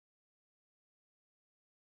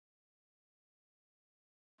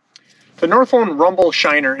The Northland Rumble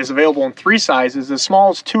Shiner is available in 3 sizes, as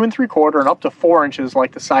small as 2 3/4 and up to 4 inches,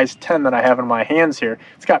 like the size 10 that I have in my hands here.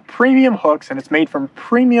 It's got premium hooks and it's made from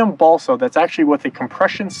premium balsa that's actually with a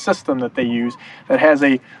compression system that they use that has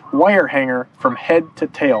a wire hanger from head to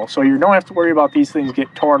tail. So you don't have to worry about these things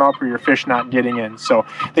get torn up or your fish not getting in. So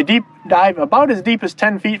they deep dive about as deep as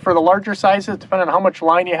 10 feet for the larger sizes, depending on how much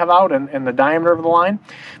line you have out and the diameter of the line.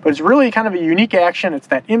 But it's really kind of a unique action. It's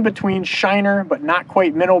that in-between shiner, but not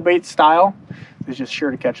quite minnow bait style. It's just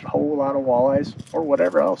sure to catch a whole lot of walleyes or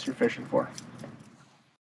whatever else you're fishing for.